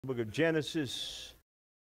Book of Genesis,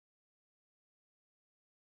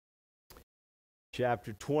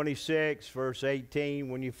 chapter 26, verse 18.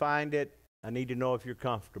 When you find it, I need to know if you're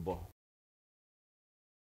comfortable.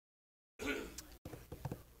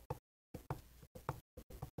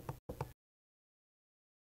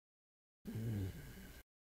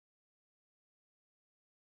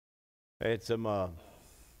 It's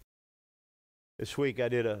this week I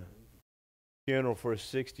did a funeral for a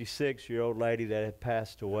 66-year-old lady that had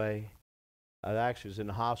passed away. I actually was in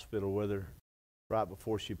the hospital with her right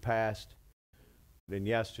before she passed. Then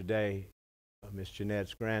yesterday, Miss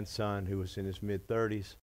Jeanette's grandson, who was in his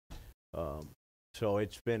mid-30s. So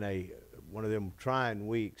it's been one of them trying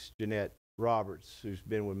weeks. Jeanette Roberts, who's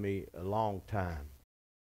been with me a long time.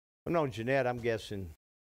 I've known Jeanette, I'm guessing,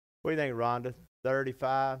 what do you think, Rhonda?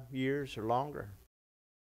 35 years or longer?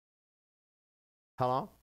 How long?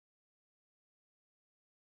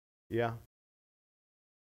 Yeah.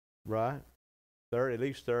 Right? 30, at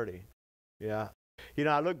least 30. Yeah. You know,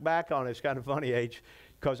 I look back on it, it's kind of funny, H,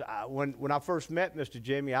 because when I first met Mr.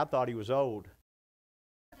 Jimmy, I thought he was old.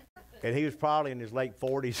 And he was probably in his late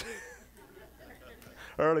 40s,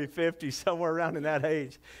 early 50s, somewhere around in that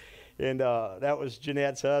age. And that was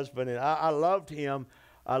Jeanette's husband. And I loved him.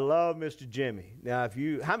 I love Mr. Jimmy. Now,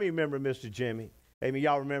 how many remember Mr. Jimmy? Maybe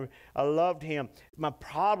y'all remember. I loved him. My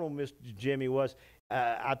problem with Mr. Jimmy was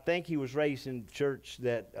I think he was raised in church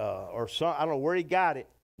that, or some, I don't know where he got it,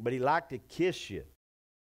 but he liked to kiss you.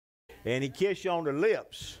 And he kissed you on the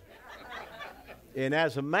lips. And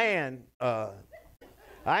as a man, I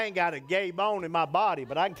ain't got a gay bone in my body,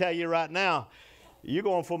 but I can tell you right now, you're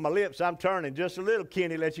going for my lips, I'm turning just a little,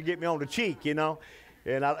 Kenny, let you get me on the cheek, you know.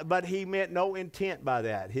 But he meant no intent by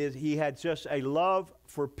that. He had just a love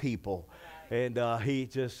for people. And he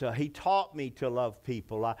taught me to love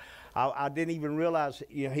people. I didn't even realize,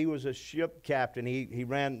 you know, he was a ship captain. He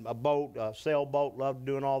ran a boat, a sailboat, loved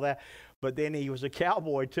doing all that. But then he was a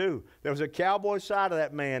cowboy too. There was a cowboy side of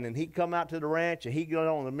that man, and he'd come out to the ranch, and he'd get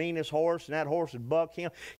on the meanest horse, and that horse would buck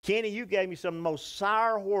him. Kenny, you gave me some of the most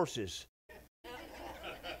sour horses.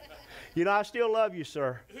 You know, I still love you,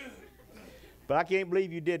 sir. But I can't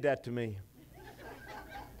believe you did that to me.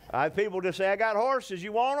 People just say, I got horses.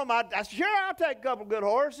 You want them? I sure, I'll take a couple good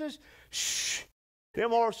horses. Shh.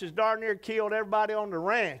 Them horses darn near killed everybody on the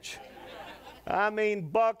ranch. I mean,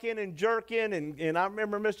 bucking and jerking. And I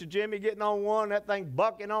remember Mr. Jimmy getting on one, that thing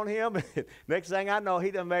bucking on him. Next thing I know,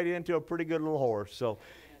 he done made it into a pretty good little horse. So,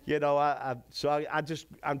 you know,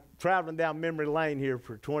 I'm traveling down memory lane here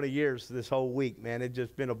for 20 years this whole week, man. It's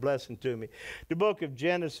just been a blessing to me. The book of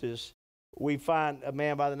Genesis, we find a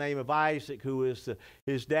man by the name of Isaac, who is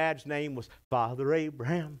his dad's name was Father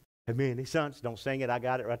Abraham. Had many sons. Don't sing it. I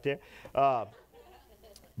got it right there.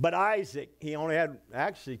 But Isaac, he only had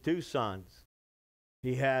actually two sons.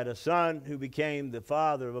 He had a son who became the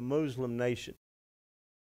father of a Muslim nation.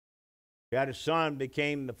 He had a son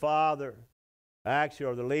became the father, actually,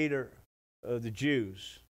 or the leader of the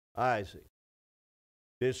Jews, Isaac.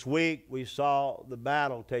 This week we saw the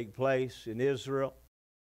battle take place in Israel,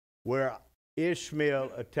 where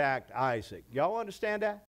Ishmael attacked Isaac. Y'all understand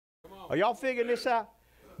that? Are y'all figuring this out?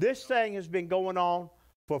 This thing has been going on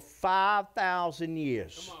for 5,000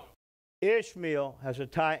 years. Ishmael has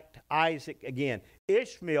attacked Isaac again.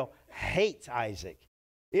 Ishmael hates Isaac.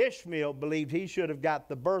 Ishmael believed he should have got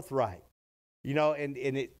the birthright. You know,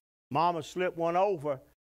 Mama slipped one over,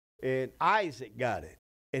 and Isaac got it.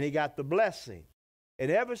 And he got the blessing.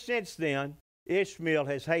 And ever since then, Ishmael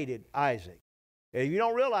has hated Isaac. And you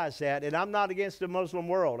don't realize that, and I'm not against the Muslim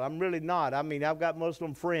world. I'm really not. I mean, I've got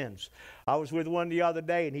Muslim friends. I was with one the other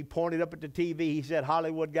day, and he pointed up at the TV. He said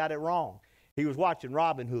Hollywood got it wrong. He was watching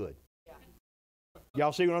Robin Hood. Yeah.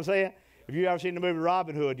 Y'all see what I'm saying? If you ever seen the movie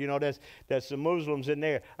Robin Hood, you know there's some Muslims in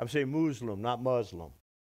there. I'm saying Muslim, not Muslim.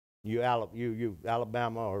 You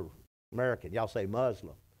Alabama or American, y'all say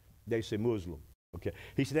Muslim. They say Muslim. Okay.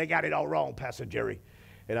 He said, they got it all wrong, Pastor Jerry.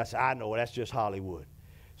 And I said, I know, that's just Hollywood.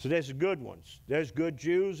 So there's good ones. There's good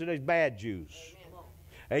Jews and there's bad Jews. Amen.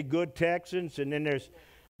 Hey, good Texans, and then there's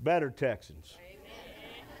better Texans.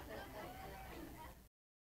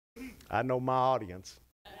 Amen. I know my audience.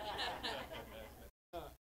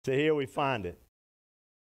 So here we find it.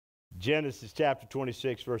 Genesis chapter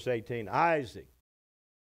 26, verse 18. Isaac,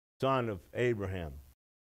 son of Abraham,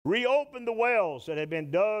 reopened the wells that had been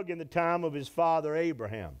dug in the time of his father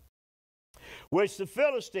Abraham, which the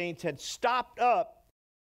Philistines had stopped up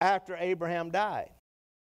after Abraham died.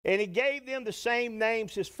 And he gave them the same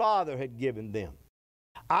names his father had given them.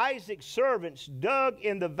 Isaac's servants dug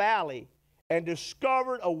in the valley and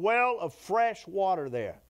discovered a well of fresh water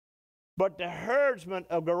there. But the herdsmen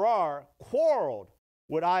of Gerar quarreled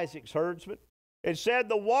with Isaac's herdsmen. It said,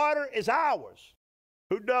 the water is ours.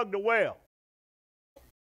 Who dug the well?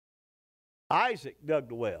 Isaac dug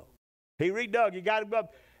the well. He redug. He got him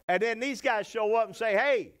up. And then these guys show up and say,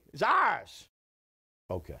 hey, it's ours.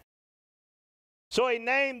 Okay. So he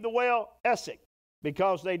named the well Esek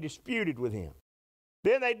because they disputed with him.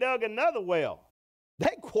 Then they dug another well.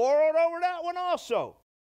 They quarreled over that one also.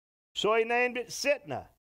 So he named it Sitnah.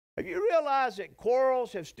 Have you realized that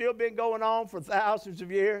quarrels have still been going on for thousands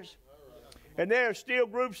of years? And there are still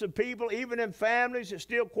groups of people, even in families, that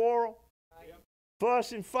still quarrel,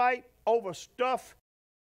 fuss and fight over stuff.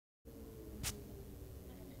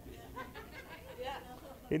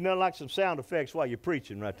 It's nothing like some sound effects while you're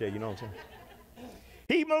preaching right there, you know what I'm saying?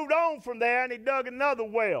 He moved on from there and he dug another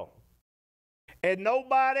well. And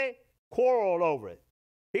nobody quarreled over it.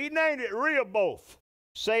 He named it Rehoboth,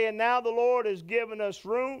 saying, now the Lord has given us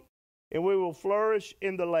room and we will flourish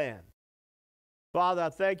in the land. Father, I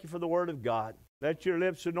thank you for the word of God. Let your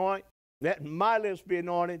lips anoint. Let my lips be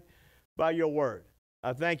anointed by your word.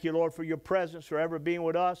 I thank you, Lord, for your presence, forever being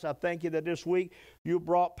with us. I thank you that this week you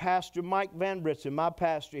brought Pastor Mike Van Britsen, my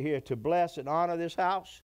pastor here, to bless and honor this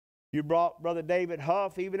house. You brought Brother David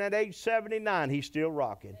Huff. Even at age 79, he's still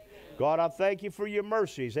rocking. God, I thank you for your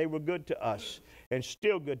mercies. They were good to us and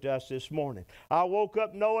still good to us this morning. I woke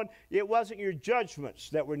up knowing it wasn't your judgments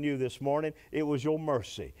that were new this morning. It was your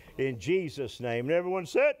mercy. In Jesus' name. And everyone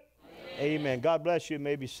said, amen. God bless you. You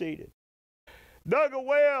may be seated. Dug a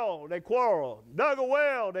well, they quarreled. Dug a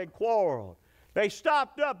well, they quarreled. They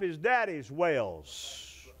stopped up his daddy's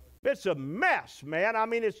wells. It's a mess, man. I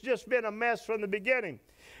mean, it's just been a mess from the beginning.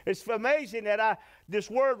 It's amazing that this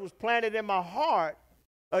word was planted in my heart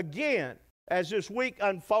again as this week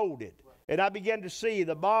unfolded. And I began to see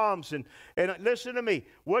the bombs. And listen to me.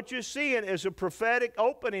 What you're seeing is a prophetic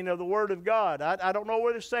opening of the Word of God. I don't know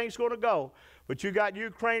where this thing's going to go. But you got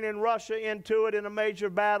Ukraine and Russia into it in a major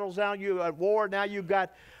battles. Now you at war. Now you've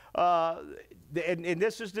got, and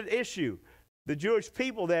this is the issue. The Jewish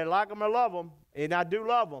people there, like them or love them, and I do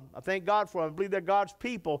love them. I thank God for them. I believe they're God's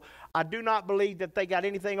people. I do not believe that they got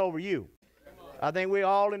anything over you. I think we're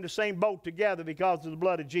all in the same boat together because of the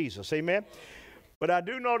blood of Jesus. Amen? But I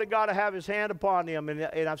do know that God will have his hand upon them,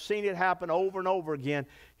 and I've seen it happen over and over again.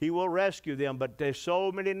 He will rescue them, but there's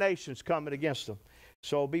so many nations coming against them.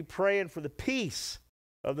 So be praying for the peace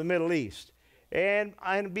of the Middle East. And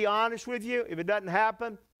to be honest with you, if it doesn't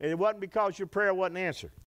happen, it wasn't because your prayer wasn't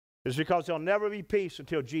answered. It's because there'll never be peace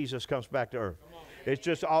until Jesus comes back to earth. It's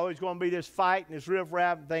just always going to be this fight and this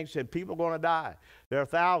riffraff and things, and people are going to die. There are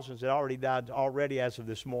thousands that already died as of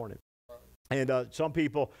this morning. And some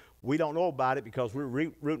people, we don't know about it because we're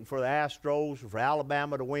rooting for the Astros or for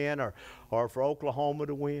Alabama to win or for Oklahoma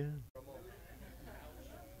to win.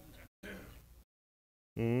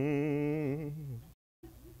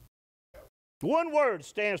 One word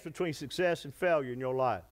stands between success and failure in your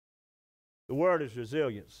life. The word is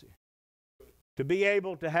resiliency. To be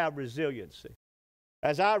able to have resiliency.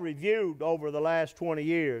 As I reviewed over the last 20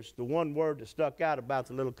 years, the one word that stuck out about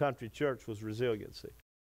the little country church was resiliency.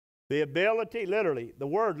 The ability, literally, the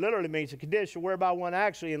word literally means a condition whereby one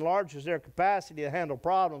actually enlarges their capacity to handle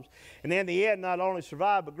problems and in the end not only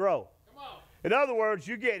survive but grow. In other words,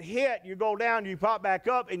 you get hit, you go down, you pop back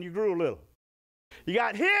up, and you grew a little. You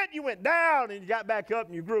got hit, you went down, and you got back up,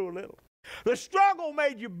 and you grew a little. The struggle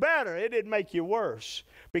made you better. It didn't make you worse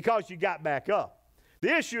because you got back up.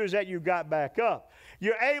 The issue is that you got back up.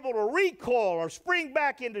 You're able to recoil or spring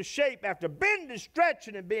back into shape after bending,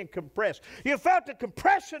 stretching, and being compressed. You felt the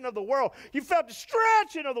compression of the world. You felt the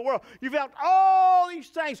stretching of the world. You felt all these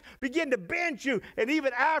things begin to bend you, and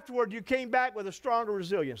even afterward, you came back with a stronger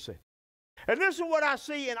resiliency. And this is what I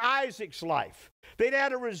see in Isaac's life. They'd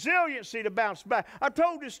had a resiliency to bounce back. I've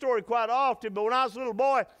told this story quite often, but when I was a little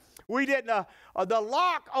boy, we didn't, the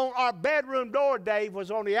lock on our bedroom door, Dave, was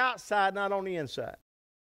on the outside, not on the inside.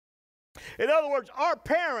 In other words, our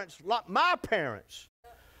parents, my parents,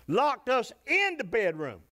 locked us in the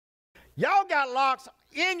bedroom. Y'all got locks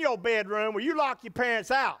in your bedroom where you lock your parents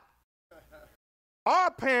out.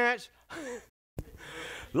 Our parents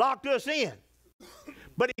locked us in.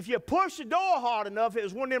 But if you push the door hard enough, it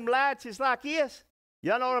was one of them latches like this.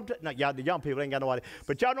 Y'all know what I'm talking about? No, the young people ain't got no idea.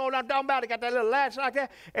 But y'all know what I'm talking about? They got that little latch like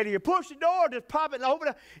that. And if you push the door, just pop it over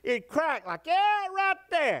there, it cracked like, yeah, right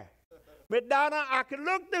there. But Donna, I could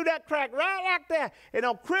look through that crack right like that. And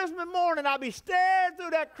on Christmas morning, I'd be staring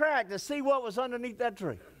through that crack to see what was underneath that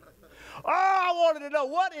tree. Oh, I wanted to know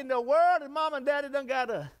what in the world, and Mom and Daddy done got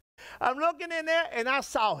I'm looking in there, and I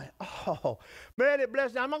saw it. Oh, man, it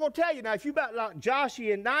blessed me. I'm not going to tell you now, if you about like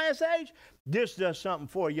Joshua and Nia's age, this does something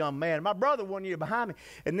for a young man. My brother 1 year behind me,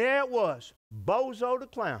 and there it was, Bozo the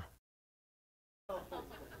Clown.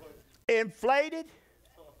 Inflated,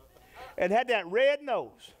 and had that red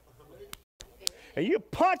nose. And you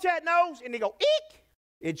punch that nose, and they go, eek,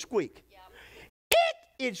 it'd squeak. Eek,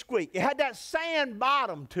 it'd squeak. It had that sand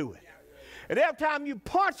bottom to it. And every time you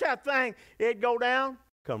punch that thing, it'd go down,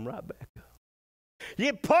 come right back up.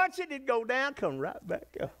 You punch it, it'd go down, come right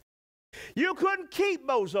back up. You couldn't keep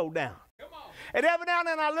Bozo down. And every now and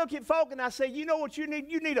then I look at folk and I say, you know what you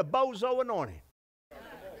need? You need a Bozo anointing.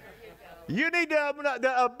 You need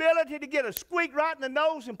the ability to get a squeak right in the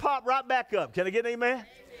nose and pop right back up. Can I get an amen?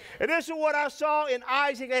 And this is what I saw in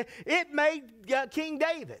Isaac. It made King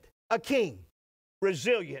David a king.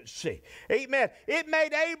 Resiliency. Amen. It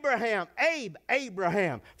made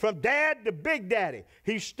Abraham, from dad to big daddy.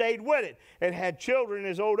 He stayed with it and had children in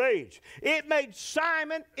his old age. It made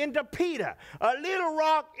Simon into Peter, a little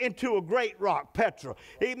rock into a great rock, Petra.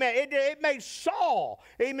 Amen. It made Saul,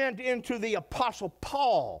 amen, into the Apostle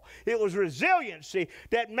Paul. It was resiliency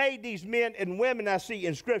that made these men and women I see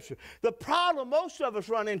in Scripture. The problem most of us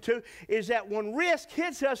run into is that when risk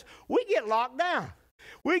hits us, we get locked down.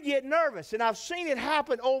 We get nervous, and I've seen it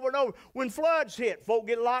happen over and over. When floods hit, folk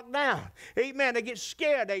get locked down. Amen. They get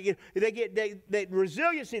scared. They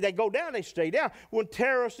resiliency. They go down. They stay down. When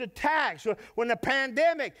terrorist attacks, when the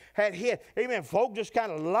pandemic had hit, amen, folk just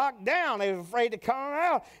kind of locked down. They were afraid to come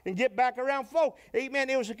out and get back around folk. Amen.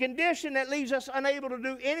 It was a condition that leaves us unable to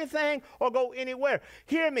do anything or go anywhere.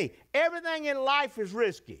 Hear me. Everything in life is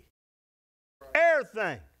risky.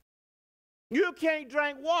 Everything. You can't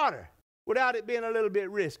drink water without it being a little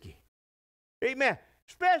bit risky. Amen.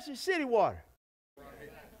 Especially city water.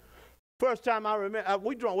 First time I remember,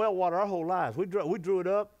 we drank well water our whole lives. We drew it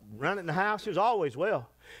up, ran it in the house. It was always well.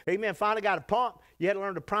 Amen. Finally got a pump. You had to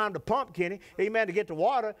learn to prime the pump, Kenny. Amen. To get the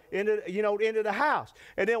water into the house.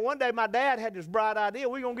 And then one day my dad had this bright idea.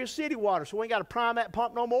 We're going to get city water. So we ain't got to prime that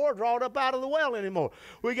pump no more, draw it up out of the well anymore.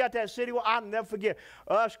 We got that city water. I'll never forget.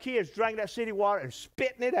 Us kids drank that city water and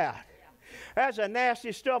spitting it out. That's the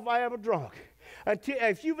nastiest stuff I ever drunk.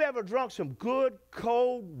 If you've ever drunk some good,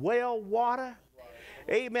 cold well water,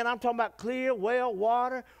 amen, I'm talking about clear well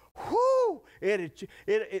water, whoo, it'll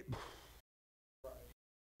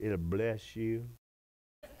bless you.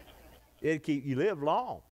 It'll keep you live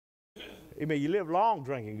long. Amen, you live long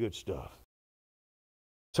drinking good stuff.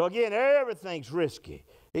 So again, everything's risky.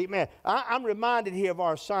 Amen. I'm reminded here of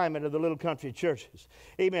our assignment of the little country churches.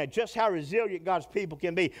 Amen. Just how resilient God's people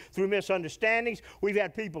can be through misunderstandings. We've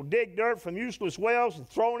had people dig dirt from useless wells and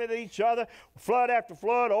throwing it at each other, flood after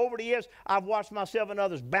flood. Over the years, I've watched myself and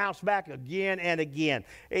others bounce back again and again.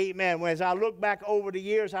 Amen. As I look back over the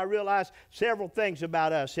years, I realize several things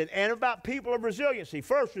about us and about people of resiliency.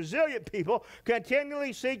 First, resilient people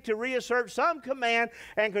continually seek to reassert some command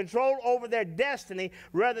and control over their destiny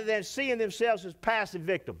rather than seeing themselves as passive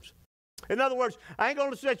victims. In other words, I ain't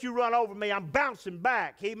going to let you run over me. I'm bouncing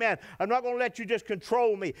back. Amen. I'm not going to let you just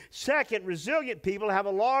control me. Second, resilient people have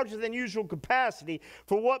a larger than usual capacity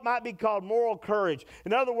for what might be called moral courage.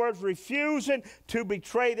 In other words, refusing to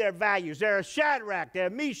betray their values. They're a Shadrach, they're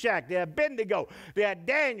a Meshach, they're a Abednego, they're a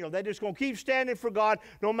Daniel. They're just going to keep standing for God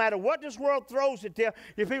no matter what this world throws at them.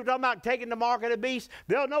 If people talking about taking the mark of the beast,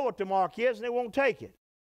 they'll know what the mark is and they won't take it.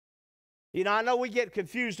 You know, I know we get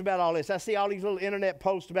confused about all this. I see all these little internet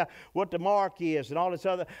posts about what the mark is and all this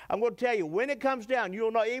other. I'm going to tell you, when it comes down,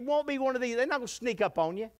 you'll know. It won't be one of these. They're not going to sneak up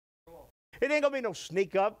on you. It ain't going to be no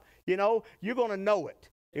sneak up. You know, you're going to know it.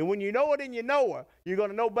 And when you know it and you know her, you're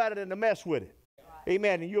going to know better than to mess with it.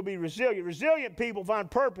 Amen. And you'll be resilient. Resilient people find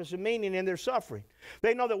purpose and meaning in their suffering.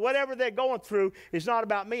 They know that whatever they're going through is not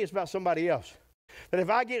about me, it's about somebody else. That if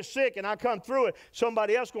I get sick and I come through it,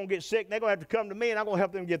 somebody else is going to get sick and they're going to have to come to me and I'm going to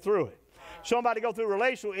help them get through it. Somebody go through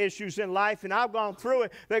relational issues in life and I've gone through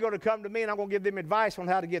it, they're going to come to me and I'm going to give them advice on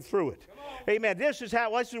how to get through it. Amen. This is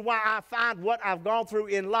why I find what I've gone through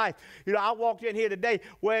in life. You know, I walked in here today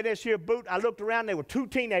wearing this here boot. I looked around, there were two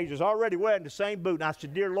teenagers already wearing the same boot. And I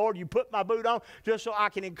said, dear Lord, you put my boot on just so I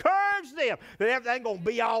can encourage them that everything's going to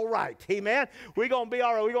be all right. Amen. We're going to be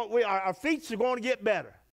all right. Our feet are going to get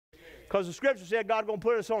better. Because the Scripture said God's going to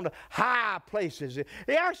put us on the high places.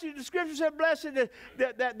 The Scripture said, blessed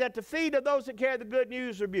that the feet of those that carry the good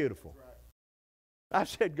news are beautiful. Right. I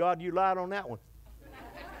said, God, you lied on that one.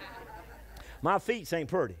 My feet ain't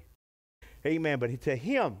pretty. Amen. But to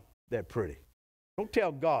him, they're pretty. Don't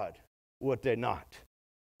tell God what they're not.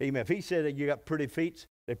 Amen. If he said that you got pretty feet,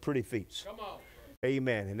 they're pretty feet. Come on.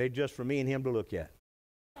 Amen. And they're just for me and him to look at.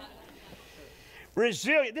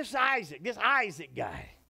 resilient. This Isaac guy,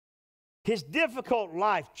 his difficult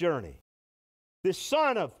life journey, the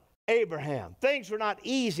son of Abraham. Things were not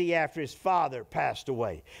easy after his father passed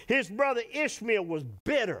away. His brother Ishmael was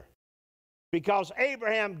bitter because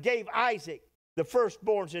Abraham gave Isaac the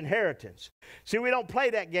firstborn's inheritance. See, we don't play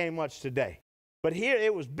that game much today, but here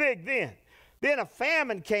it was big then. Then a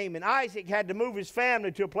famine came, and Isaac had to move his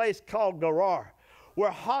family to a place called Gerar,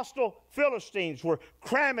 where hostile Philistines were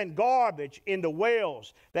cramming garbage into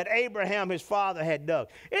wells that Abraham, his father, had dug.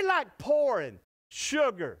 It's like pouring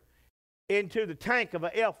sugar into the tank of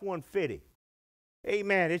an F-150.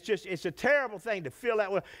 Amen. It's a terrible thing to fill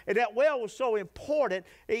that well. And that well was so important,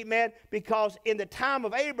 amen, because in the time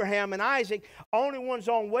of Abraham and Isaac, only one's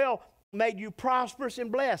own well made you prosperous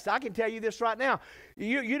and blessed. I can tell you this right now.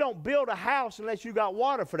 You don't build a house unless you got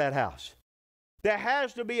water for that house. There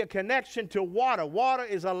has to be a connection to water. Water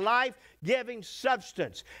is a life-giving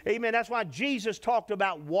substance. Amen. That's why Jesus talked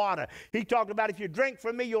about water. He talked about, if you drink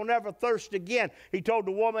from me, you'll never thirst again. He told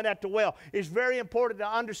the woman at the well. It's very important to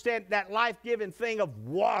understand that life-giving thing of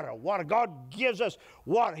water. Water. God gives us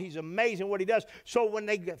water. He's amazing what he does. So when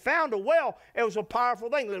they found a well, it was a powerful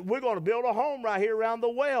thing. We're going to build a home right here around the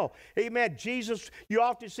well. Amen. Jesus, you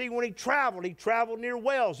often see when he traveled near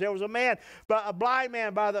wells. There was a blind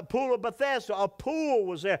man by the pool of Bethesda. A pool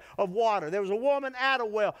was there of water. There was a woman at a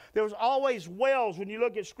well. There was always wells when you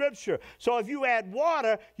look at Scripture. So if you had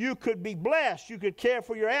water, you could be blessed. You could care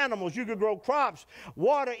for your animals. You could grow crops.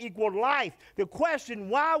 Water equaled life. The question,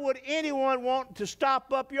 why would anyone want to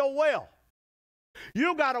stop up your well?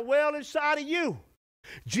 You got a well inside of you.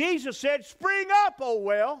 Jesus said, spring up, O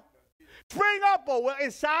well. Spring up, O well,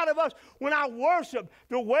 inside of us. When I worship,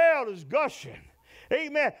 the well is gushing.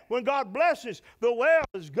 Amen. When God blesses, the well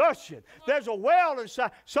is gushing. There's a well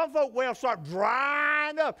inside. Some folk wells start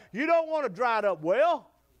drying up. You don't want a dried up well.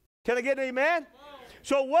 Can I get an amen?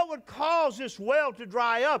 So what would cause this well to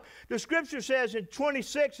dry up? The Scripture says in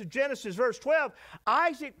 26 of Genesis, verse 12,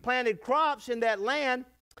 Isaac planted crops in that land.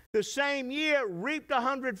 The same year reaped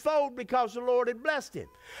 100-fold because the Lord had blessed him.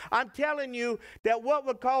 I'm telling you that what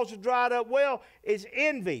would cause a dried up well is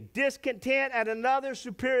envy, discontent, and another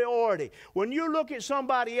superiority. When you look at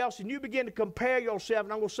somebody else and you begin to compare yourself,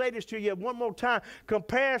 and I'm going to say this to you one more time,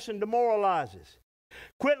 comparison demoralizes.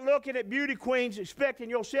 Quit looking at beauty queens expecting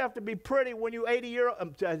yourself to be pretty when you're 80 years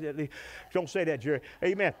old. Don't say that, Jerry.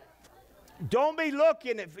 Amen. Don't be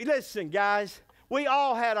looking at, listen, guys, we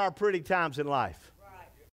all had our pretty times in life.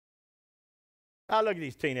 I look at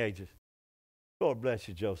these teenagers. Lord bless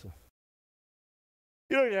you, Joseph.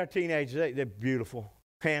 You look at our teenagers, they're beautiful,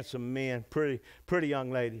 handsome men, pretty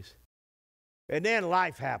young ladies. And then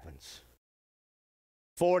life happens.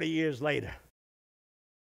 40 years later.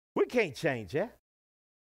 We can't change that.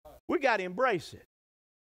 We got to embrace it.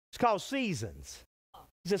 It's called seasons.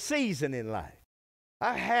 It's a season in life.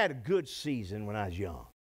 I had a good season when I was young.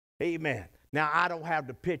 Amen. Now, I don't have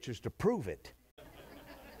the pictures to prove it.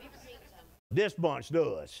 This bunch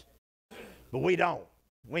does, but we don't.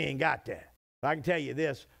 We ain't got that. I can tell you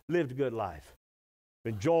this, lived a good life,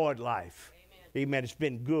 enjoyed life. Amen. It's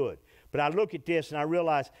been good. But I look at this and I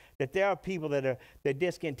realize that there are people they're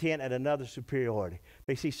discontent at another superiority.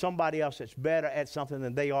 They see somebody else that's better at something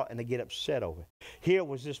than they are, and they get upset over it. Here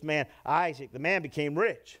was this man, Isaac. The man became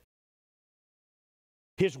rich.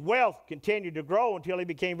 His wealth continued to grow until he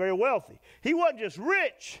became very wealthy. He wasn't just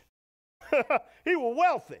rich. He was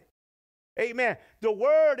wealthy. Amen. The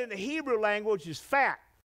word in the Hebrew language is fat.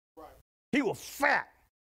 Right. He was fat.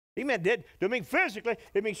 Amen. That mean physically,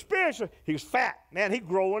 it means spiritually. He was fat. Man, he's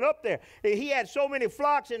growing up there. He had so many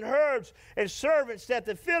flocks and herds and servants that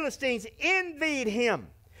the Philistines envied him.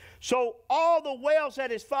 So all the wells that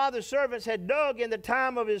his father's servants had dug in the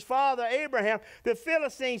time of his father Abraham, the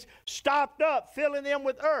Philistines stopped up, filling them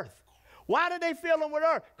with earth. Why did they fill them with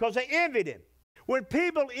earth? Because they envied him. When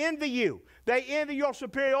people envy you, they envy your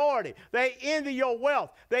superiority. They envy your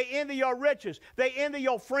wealth. They envy your riches. They envy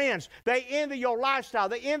your friends. They envy your lifestyle.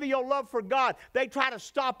 They envy your love for God. They try to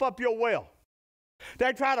stop up your well.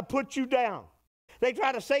 They try to put you down. They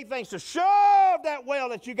try to say things to shove that well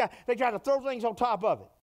that you got. They try to throw things on top of it.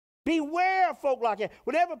 Beware of folk like that.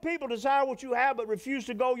 Whenever people desire what you have but refuse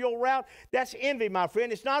to go your route, that's envy, my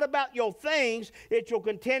friend. It's not about your things. It's your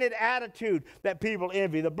contented attitude that people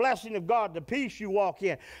envy, the blessing of God, the peace you walk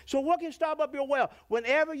in. So what can stop up your well?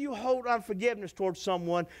 Whenever you hold unforgiveness towards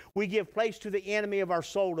someone, we give place to the enemy of our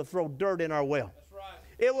soul to throw dirt in our well. That's right.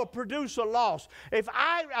 It will produce a loss. If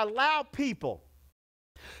I allow people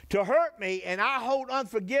to hurt me and I hold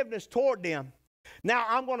unforgiveness toward them, now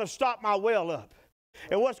I'm going to stop my well up.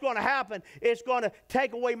 And what's going to happen, it's going to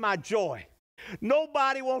take away my joy.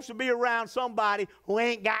 Nobody wants to be around somebody who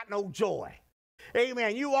ain't got no joy.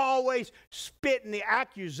 Amen. You always spitting the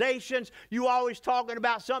accusations. You always talking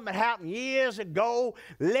about something that happened years ago.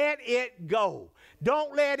 Let it go.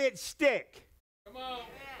 Don't let it stick. Come on.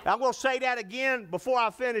 I'm going to say that again before I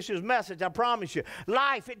finish this message, I promise you.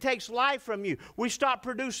 Life, it takes life from you. We stop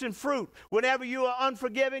producing fruit. Whenever you are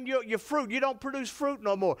unforgiving, your fruit, you don't produce fruit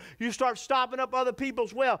no more. You start stopping up other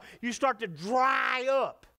people's well. You start to dry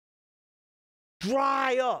up.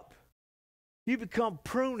 Dry up. You become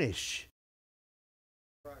prunish.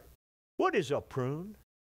 Right. What is a prune?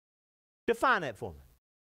 Define that for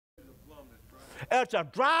me. It's a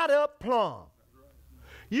dried up plum.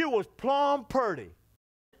 You was plum purty.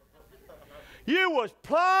 You was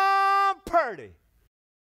plum purty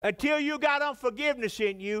until you got unforgiveness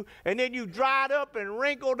in you, and then you dried up and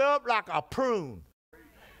wrinkled up like a prune.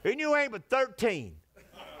 And you ain't but 13.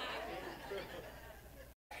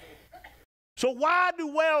 So why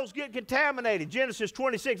do wells get contaminated? Genesis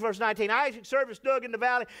 26, verse 19. Isaac's servants dug in the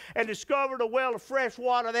valley and discovered a well of fresh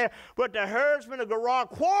water there. But the herdsmen of Gerar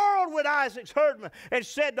quarreled with Isaac's herdmen and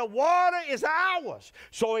said, the water is ours.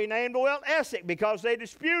 So he named the well Esek because they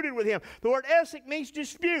disputed with him. The word Esek means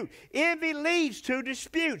dispute. Envy leads to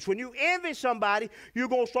disputes. When you envy somebody, you're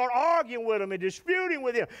going to start arguing with them and disputing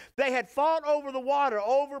with them. They had fought over the water,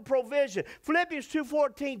 over provision. Philippians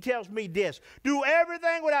 2:14 tells me this. Do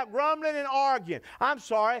everything without grumbling and arguing. I'm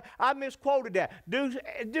sorry, I misquoted that.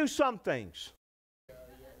 Do some things.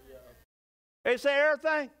 They say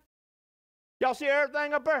everything. Y'all see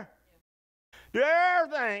everything up there? Do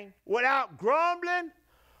everything without grumbling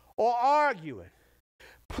or arguing.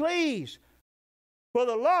 Please, for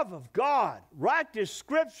the love of God, write this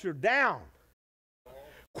scripture down.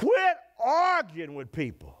 Quit arguing with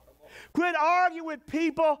people. Quit arguing with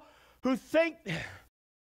people who think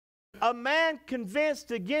a man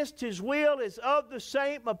convinced against his will is of the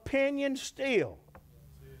same opinion still.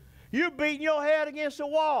 You're beating your head against the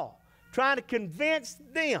wall, trying to convince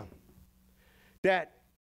them that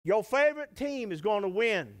your favorite team is going to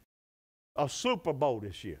win a Super Bowl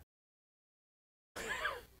this year.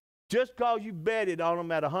 Just because you betted on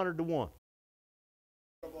them at 100-1.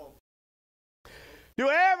 Do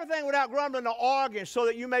everything without grumbling or arguing so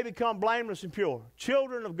that you may become blameless and pure.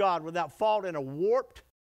 Children of God without fault in a warped,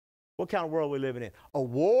 what kind of world are we living in? A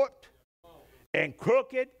warped and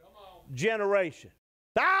crooked generation.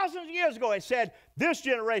 Thousands of years ago it said this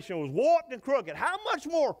generation was warped and crooked. How much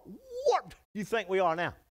more warped do you think we are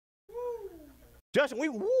now? Justin, we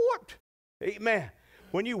warped. Amen.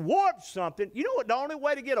 When you warp something, you know what the only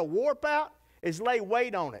way to get a warp out is lay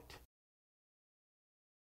weight on it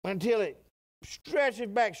until it stretches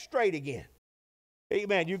back straight again.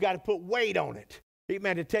 Amen. You got to put weight on it.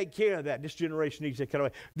 Amen. To take care of that. This generation needs that kind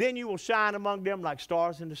of way. Then you will shine among them like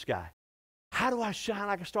stars in the sky. How do I shine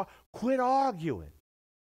like a star? Quit arguing.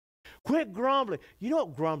 Quit grumbling. You know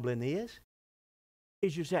what grumbling is?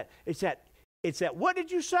 It's just that. It's that. What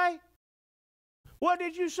did you say? What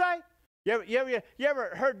did you say? You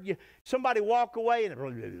ever heard somebody walk away and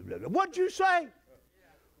what'd you say?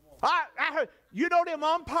 I heard. You know them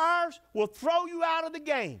umpires will throw you out of the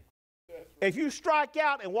game. If you strike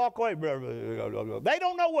out and walk away, they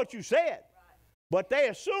don't know what you said, but they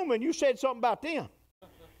assuming you said something about them,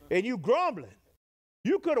 and you grumbling.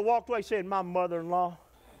 You could have walked away and said, my mother-in-law.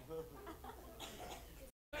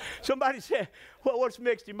 Somebody said, well, what's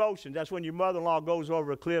mixed emotions? That's when your mother-in-law goes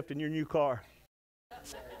over a cliff in your new car.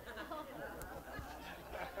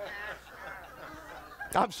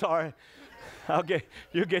 I'm sorry.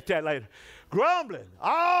 You'll get that later. Grumbling,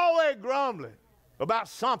 always grumbling about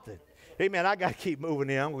something. Amen. I got to keep moving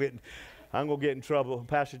here. I'm going to get in trouble.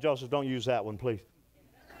 Pastor Joseph, don't use that one, please.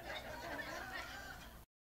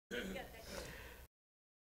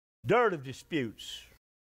 Dirt of disputes,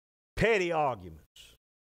 petty arguments,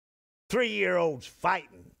 3-year-olds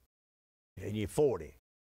fighting, and you're 40.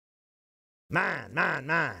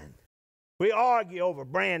 Mine. We argue over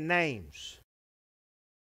brand names.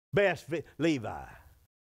 Best Levi.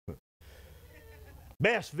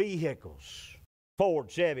 Best vehicles.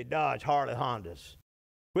 Ford, Chevy, Dodge, Harley, Hondas.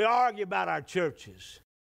 We argue about our churches.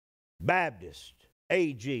 Baptist,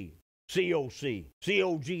 AG, COC,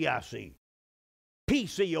 COGIC,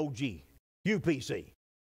 PCOG, UPC.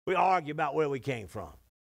 We argue about where we came from.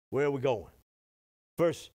 Where are we going?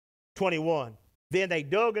 Verse 21. Then they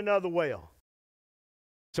dug another well.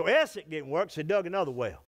 So Esek didn't work, so they dug another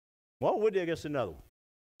well. Well, we dig us another one.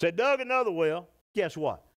 So they dug another well. Guess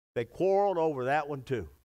what? They quarreled over that one too.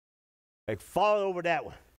 They fought over that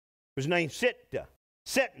one. It was named Sitna.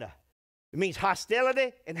 Sitna. It means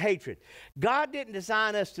hostility and hatred. God didn't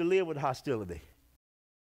design us to live with hostility.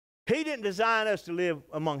 He didn't design us to live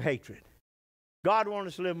among hatred. God wanted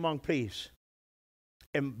us to live among peace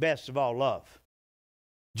and best of all, love.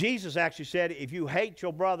 Jesus actually said, if you hate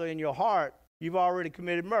your brother in your heart, you've already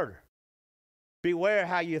committed murder. Beware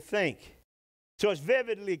how you think. So it's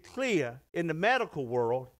vividly clear in the medical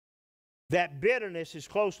world that bitterness is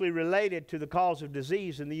closely related to the cause of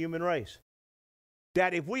disease in the human race.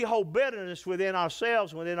 That if we hold bitterness within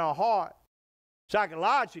ourselves, within our heart,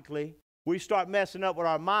 psychologically, we start messing up with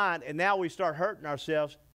our mind, and now we start hurting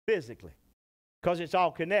ourselves physically because it's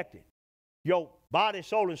all connected. Your body,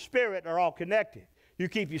 soul, and spirit are all connected. You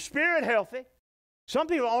keep your spirit healthy. Some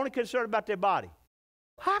people are only concerned about their body.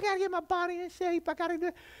 I got to get my body in shape. I got to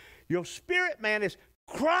do. Your spirit, man, is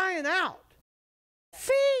crying out,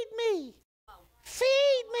 feed me.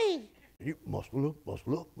 Feed me. You muscle up,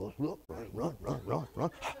 muscle up, muscle up, run, run, run,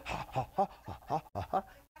 run.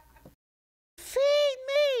 Feed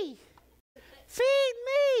me. Feed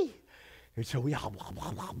me. And so we all,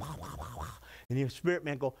 and your spirit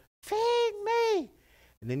man go, feed me.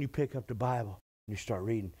 And then you pick up the Bible and you start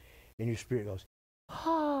reading, and your spirit goes,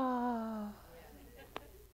 ah.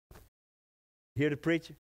 Hear the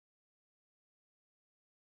preacher?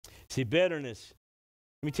 See, bitterness,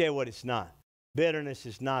 let me tell you what it's not. Bitterness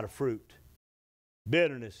is not a fruit.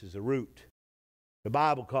 Bitterness is a root. The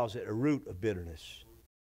Bible calls it a root of bitterness.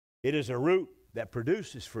 It is a root that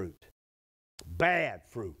produces fruit. Bad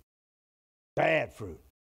fruit. Bad fruit.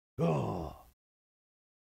 Oh,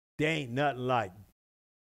 there ain't nothing like.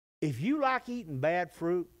 If you like eating bad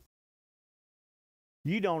fruit,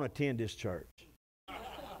 you don't attend this church.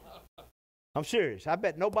 I'm serious. I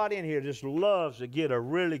bet nobody in here just loves to get a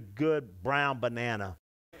really good brown banana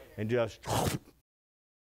and just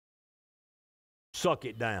suck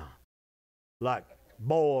it down like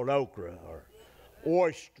boiled okra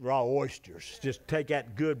or raw oysters. Just take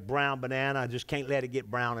that good brown banana and just can't let it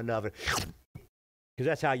get brown enough because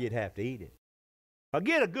that's how you'd have to eat it. Or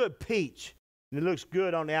get a good peach and it looks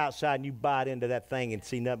good on the outside and you bite into that thing and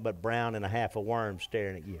see nothing but brown and a half a worm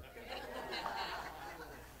staring at you.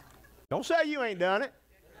 Don't say you ain't done it.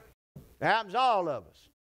 It happens to all of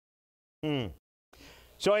us.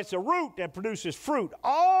 So it's a root that produces fruit.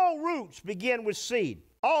 All roots begin with seed.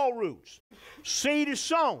 All roots. Seed is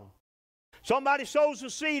sown. Somebody sows a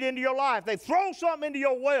seed into your life. They throw something into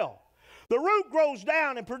your well. The root grows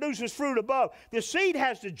down and produces fruit above. The seed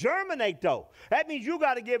has to germinate, though. That means you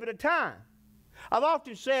got to give it a time. I've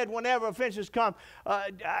often said whenever offenses come,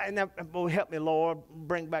 help me, Lord,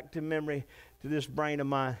 bring back to memory to this brain of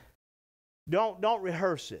mine. Don't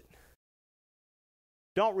rehearse it.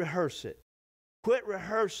 Don't rehearse it. Quit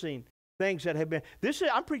rehearsing things that have been.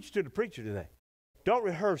 I'm preaching to the preacher today. Don't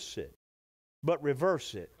rehearse it, but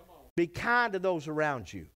reverse it. Be kind to those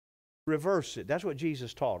around you. Reverse it. That's what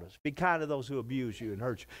Jesus taught us. Be kind to those who abuse you and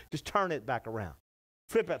hurt you. Just turn it back around.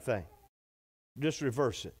 Flip that thing. Just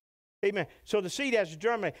reverse it. Amen. So the seed has to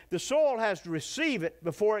germinate. The soil has to receive it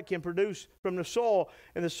before it can produce from the soil,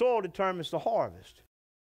 and the soil determines the harvest.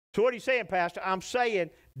 So what are you saying, Pastor? I'm saying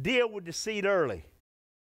deal with the seed early.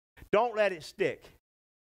 Don't let it stick.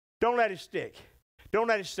 Don't let it stick. Don't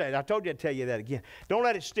let it stay. I told you I'd tell you that again. Don't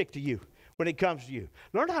let it stick to you when it comes to you.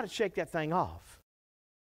 Learn how to shake that thing off.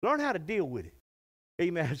 Learn how to deal with it.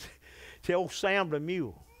 Amen. Say, old Sam the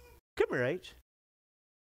mule. Come here, H.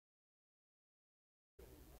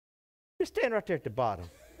 Just stand right there at the bottom.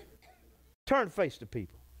 Turn face to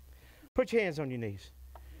people. Put your hands on your knees.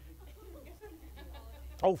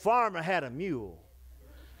 Old farmer had a mule.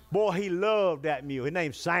 Boy, he loved that mule. His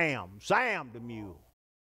name's Sam. Sam the mule.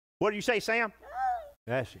 What do you say, Sam?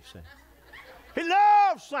 That's what he said. He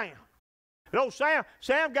loved Sam. And old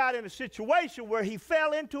Sam got in a situation where he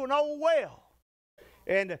fell into an old well.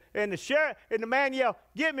 And the sheriff and the man yelled,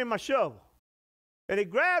 "Give me my shovel." And he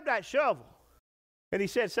grabbed that shovel. And he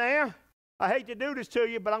said, "Sam, I hate to do this to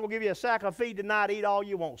you, but I'm going to give you a sack of feed tonight. Eat all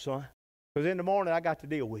you want, son. Because in the morning, I got to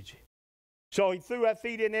deal with you." So he threw that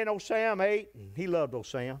feed in there, and old Sam ate, and he loved old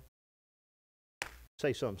Sam.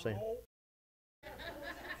 Say something, Sam.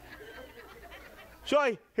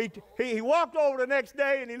 So he walked over the next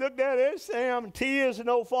day, and he looked at it, Sam, and tears in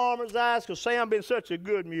old farmer's eyes, because Sam been such a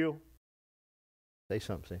good mule. Say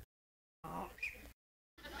something, Sam.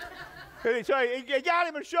 And he got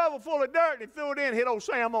him a shovel full of dirt, and he threw it in and hit old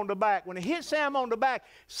Sam on the back. When he hit Sam on the back,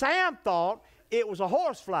 Sam thought it was a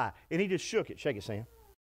horsefly, and he just shook it. Shake it, Sam.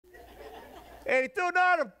 And he threw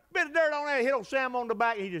another bit of dirt on that and hit old Sam on the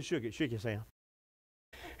back, and he just shook it. Shake it, Sam.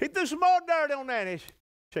 He threw some more dirt on that and he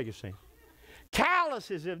shake it, Sam.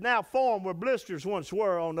 Calluses have now formed where blisters once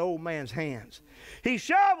were on the old man's hands. He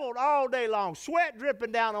shoveled all day long, sweat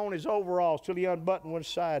dripping down on his overalls till he unbuttoned one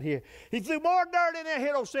side here. He threw more dirt in there,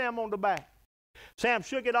 hit old Sam on the back. Sam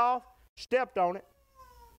shook it off, stepped on it,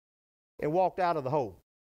 and walked out of the hole.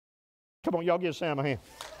 Come on, y'all give Sam a hand.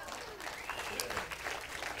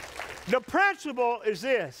 The principle is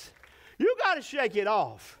this. You got to shake it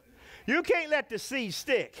off. You can't let the seed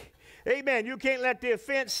stick. Amen. You can't let the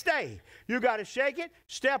offense stay. You got to shake it,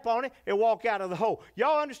 step on it, and walk out of the hole.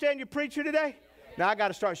 Y'all understand your preacher today? Now, I got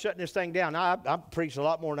to start shutting this thing down. Now, I'm preaching a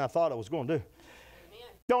lot more than I thought I was going to do. Amen.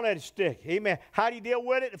 Don't let it stick. Amen. How do you deal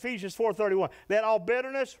with it? Ephesians 4:31. Let all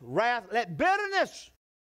bitterness, wrath, let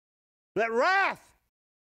wrath,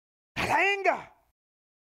 that anger,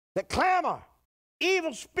 that clamor,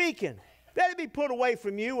 evil speaking, let it be put away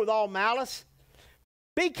from you with all malice.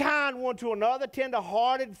 Be kind one to another,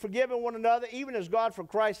 tender-hearted, forgiving one another, even as God for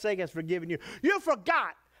Christ's sake has forgiven you. You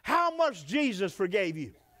forgot how much Jesus forgave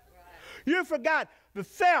you. You forgot the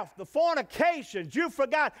theft, the fornications. You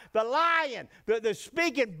forgot the lying, the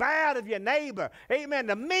speaking bad of your neighbor. Amen.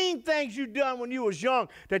 The mean things you done when you was young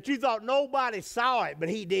that you thought nobody saw it, but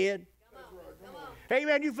he did.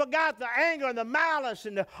 Amen. You forgot the anger and the malice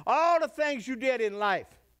and all the things you did in life.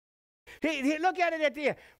 He look at it at the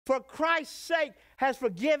end. For Christ's sake has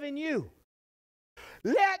forgiven you.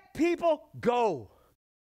 Let people go.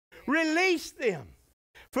 Release them.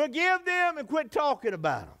 Forgive them and quit talking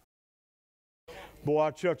about them. Boy,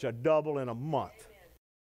 our church a double in a month.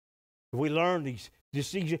 We learned these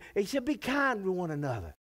decisions. He said, be kind to one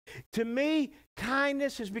another. To me,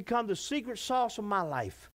 kindness has become the secret sauce of my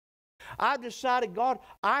life. I've decided, God,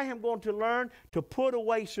 I am going to learn to put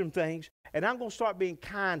away some things, and I'm going to start being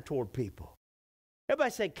kind toward people.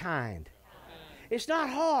 Everybody say kind. It's not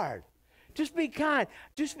hard. Just be kind.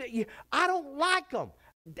 I don't like them.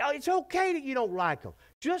 It's okay that you don't like them.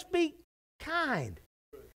 Just be kind.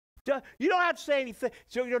 You don't have to say anything.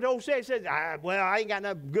 So you don't say, well, I ain't got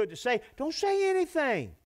nothing good to say. Don't say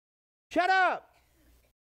anything. Shut up.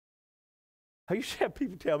 I used to have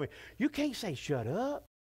people tell me, you can't say shut up.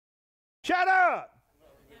 Shut up.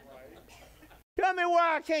 Tell me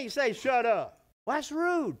why I can't say shut up. Well, that's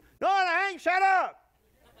rude. No, I ain't. Shut up.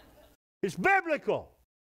 It's biblical.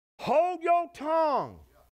 Hold your tongue.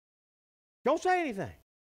 Don't say anything.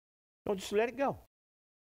 Don't just let it go.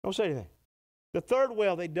 Don't say anything. The third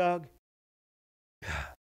well they dug,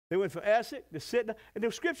 they went from Esek to Sitnah, and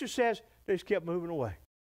the scripture says they just kept moving away.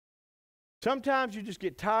 Sometimes you just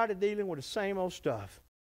get tired of dealing with the same old stuff.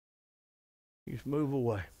 You just move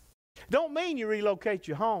away. Don't mean you relocate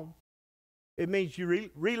your home. It means you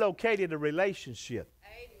relocated a relationship.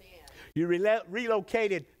 Amen. You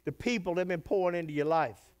relocated the people that have been pouring into your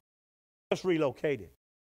life. Just relocated.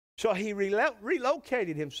 So he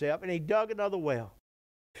relocated himself, and he dug another well.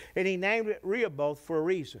 And he named it Rehoboth for a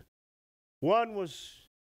reason. One was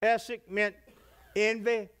Esek, meant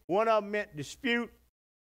envy. One of them meant dispute.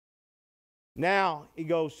 Now he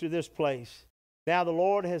goes to this place. Now the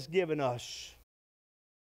Lord has given us.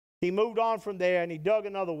 He moved on from there, and he dug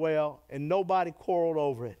another well, and nobody quarreled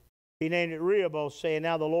over it. He named it Rehoboth, saying,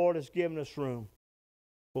 now the Lord has given us room.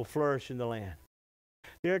 We'll flourish in the land.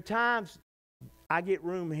 There are times I get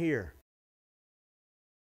room here.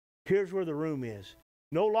 Here's where the room is.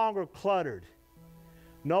 No longer cluttered.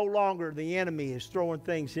 No longer the enemy is throwing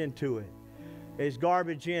things into it. It's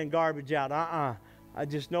garbage in, garbage out. I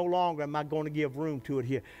just no longer am I going to give room to it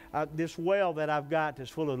here. This well that I've got that's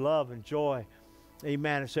full of love and joy,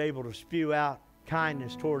 amen, it's able to spew out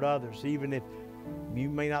kindness toward others, even if you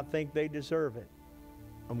may not think they deserve it.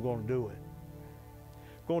 I'm going to do it.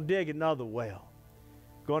 I'm going to dig another well.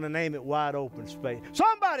 I'm going to name it Wide Open Space.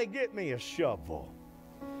 Somebody get me a shovel.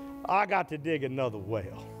 I got to dig another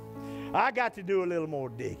well. I got to do a little more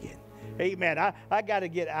digging. Amen. I got to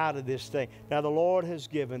get out of this thing. Now the Lord has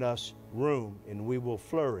given us room, and we will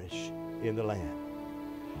flourish in the land.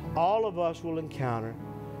 All of us will encounter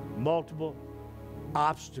multiple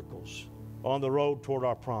obstacles on the road toward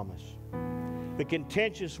our promise. The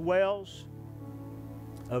contentious wells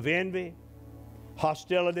of envy,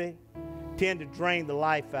 hostility, tend to drain the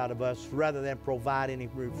life out of us rather than provide any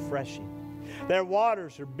refreshing. Their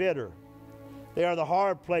waters are bitter. They are the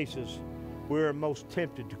hard places we are most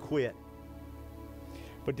tempted to quit.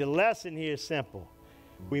 But the lesson here is simple.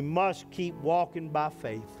 We must keep walking by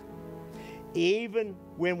faith. Even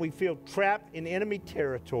when we feel trapped in enemy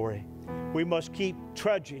territory, we must keep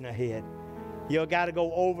trudging ahead. You got to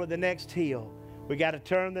go over the next hill. We got to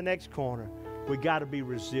turn the next corner. We got to be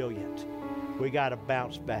resilient. We got to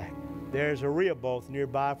bounce back. There's a Rehoboth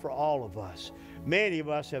nearby for all of us. Many of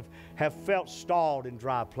us have felt stalled in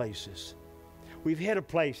dry places. We've hit a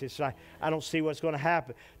place. It's like, I don't see what's going to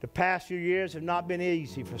happen. The past few years have not been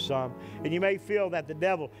easy for some. And you may feel that the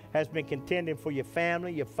devil has been contending for your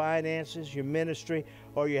family, your finances, your ministry,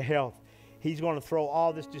 or your health. He's going to throw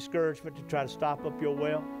all this discouragement to try to stop up your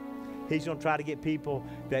well. He's going to try to get people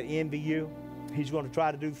that envy you. He's going to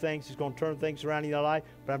try to do things. He's going to turn things around in your life.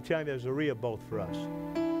 But I'm telling you, there's a Rehoboth for us.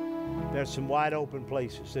 There's some wide open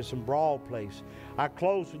places. There's some broad places. I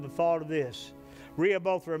close with the thought of this.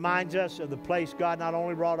 Rehoboth reminds us of the place God not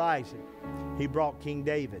only brought Isaac, He brought King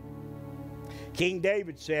David. King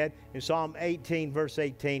David said in Psalm 18, verse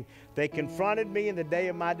 18, they confronted me in the day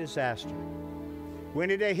of my disaster. When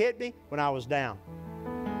did they hit me? When I was down.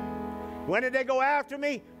 When did they go after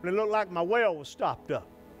me? When it looked like my well was stopped up.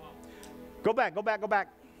 Go back, go back, go back.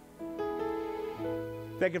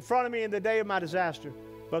 They confronted me in the day of my disaster,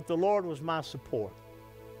 but the Lord was my support.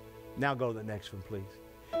 Now go to the next one, please.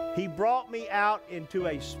 He brought me out into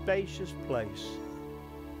a spacious place.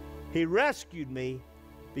 He rescued me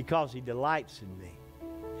because He delights in me.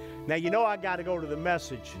 Now, you know I got to go to the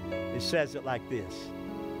Message. It says it like this.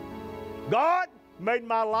 God made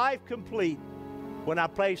my life complete when I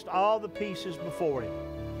placed all the pieces before Him.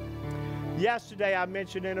 Yesterday I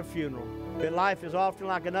mentioned in a funeral that life is often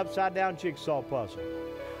like an upside-down jigsaw puzzle.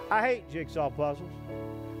 I hate jigsaw puzzles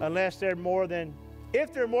unless they're more than,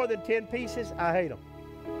 if they're more than 10 pieces, I hate them.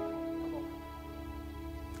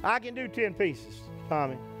 I can do 10 pieces,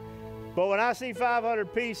 Tommy. But when I see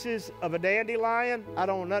 500 pieces of a dandelion, I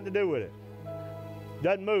don't want nothing to do with it.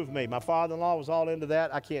 Doesn't move me. My father-in-law was all into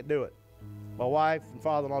that. I can't do it. My wife and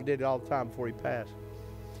father-in-law did it all the time before he passed.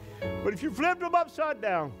 But if you flipped them upside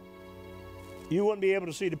down, you wouldn't be able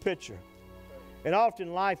to see the picture. And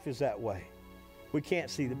often life is that way. We can't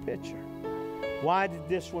see the picture. Why did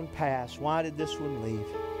this one pass? Why did this one leave?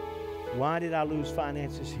 Why did I lose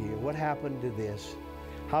finances here? What happened to this?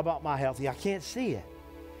 How about my health? I can't see it.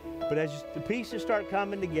 But as the pieces start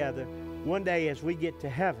coming together, one day as we get to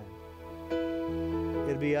heaven,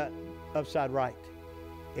 it'll be upside right.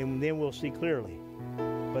 And then we'll see clearly.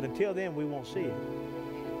 But until then, we won't see it.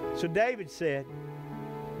 So David said,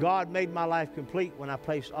 God made my life complete when I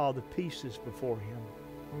placed all the pieces before Him.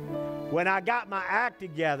 When I got my act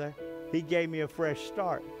together, He gave me a fresh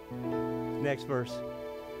start. Next verse.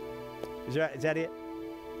 Is that it?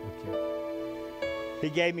 Okay. He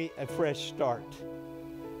gave me a fresh start.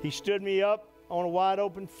 He stood me up on a wide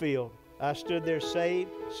open field. I stood there saved,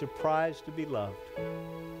 surprised to be loved.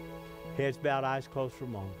 Heads bowed, eyes closed for a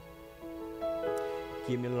moment.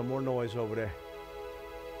 Give me a little more noise over there.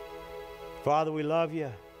 Father, we love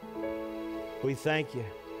You. We thank You.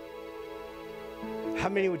 How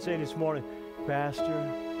many would say this morning,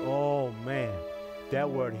 Pastor, oh man, that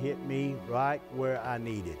word hit me right where I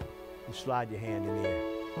need it. You slide your hand in the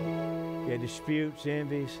air. Yeah, disputes,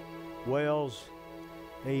 envies, wells.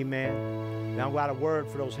 Amen. Now I've got a word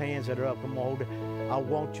for those hands that are up. I'm going to hold it. I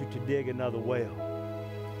want you to dig another well.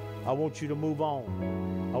 I want you to move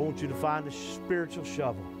on. I want you to find a spiritual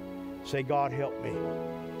shovel. Say, God, help me.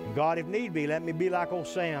 And God, if need be, let me be like old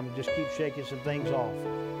Sam. Just keep shaking some things off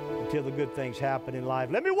until the good things happen in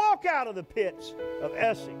life. Let me walk out of the pits of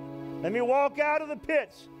Essex. Let me walk out of the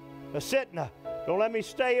pits of Sitna. Don't let me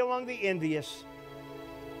stay among the envious,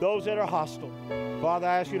 those that are hostile. Father,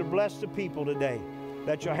 I ask You to bless the people today.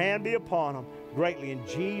 Let Your hand be upon them greatly in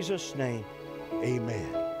Jesus' name.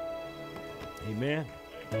 Amen. Amen.